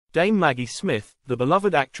Dame Maggie Smith, the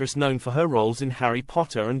beloved actress known for her roles in Harry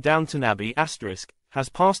Potter and Downton Abbey *, has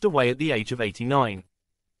passed away at the age of 89.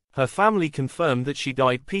 Her family confirmed that she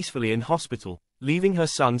died peacefully in hospital, leaving her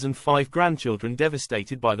sons and 5 grandchildren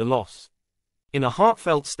devastated by the loss. In a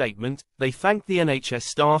heartfelt statement, they thanked the NHS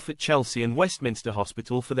staff at Chelsea and Westminster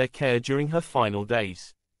Hospital for their care during her final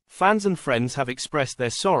days. Fans and friends have expressed their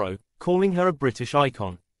sorrow, calling her a British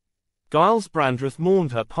icon. Giles Brandreth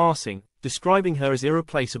mourned her passing, describing her as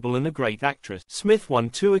irreplaceable and a great actress. Smith won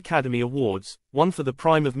 2 Academy Awards, one for The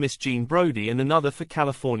Prime of Miss Jean Brodie and another for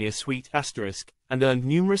California Suite *, and earned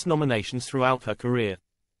numerous nominations throughout her career.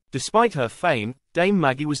 Despite her fame, Dame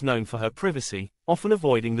Maggie was known for her privacy, often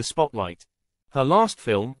avoiding the spotlight. Her last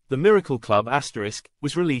film, The Miracle Club *,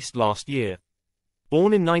 was released last year.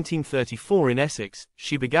 Born in 1934 in Essex,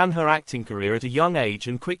 she began her acting career at a young age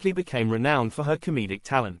and quickly became renowned for her comedic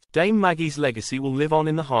talent. Dame Maggie's legacy will live on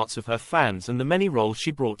in the hearts of her fans and the many roles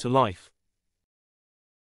she brought to life.